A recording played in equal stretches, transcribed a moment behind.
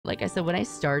Like I said, when I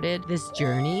started this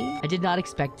journey, I did not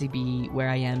expect to be where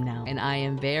I am now. And I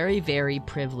am very, very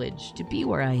privileged to be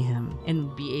where I am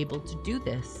and be able to do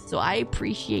this. So I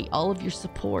appreciate all of your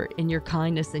support and your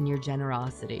kindness and your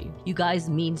generosity. You guys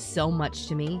mean so much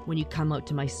to me when you come out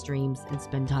to my streams and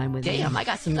spend time with me. Damn, I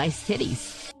got some nice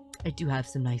titties. I do have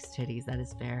some nice titties, that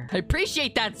is fair. I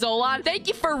appreciate that, Zolan. Thank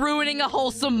you for ruining a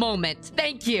wholesome moment.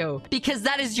 Thank you. Because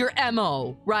that is your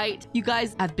MO, right? You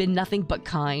guys have been nothing but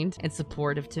kind and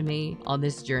supportive to me on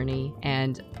this journey.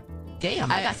 And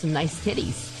damn, I got some nice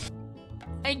titties.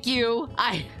 Thank you.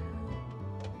 I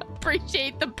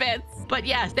appreciate the bits. But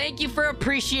yes, thank you for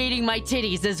appreciating my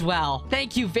titties as well.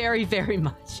 Thank you very, very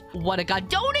much. What a god.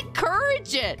 Don't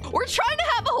encourage it. We're trying to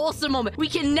have a wholesome moment. We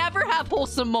can never have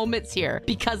wholesome moments here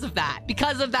because of that.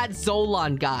 Because of that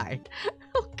Zolan guy.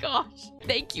 Oh gosh.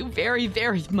 Thank you very,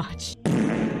 very much.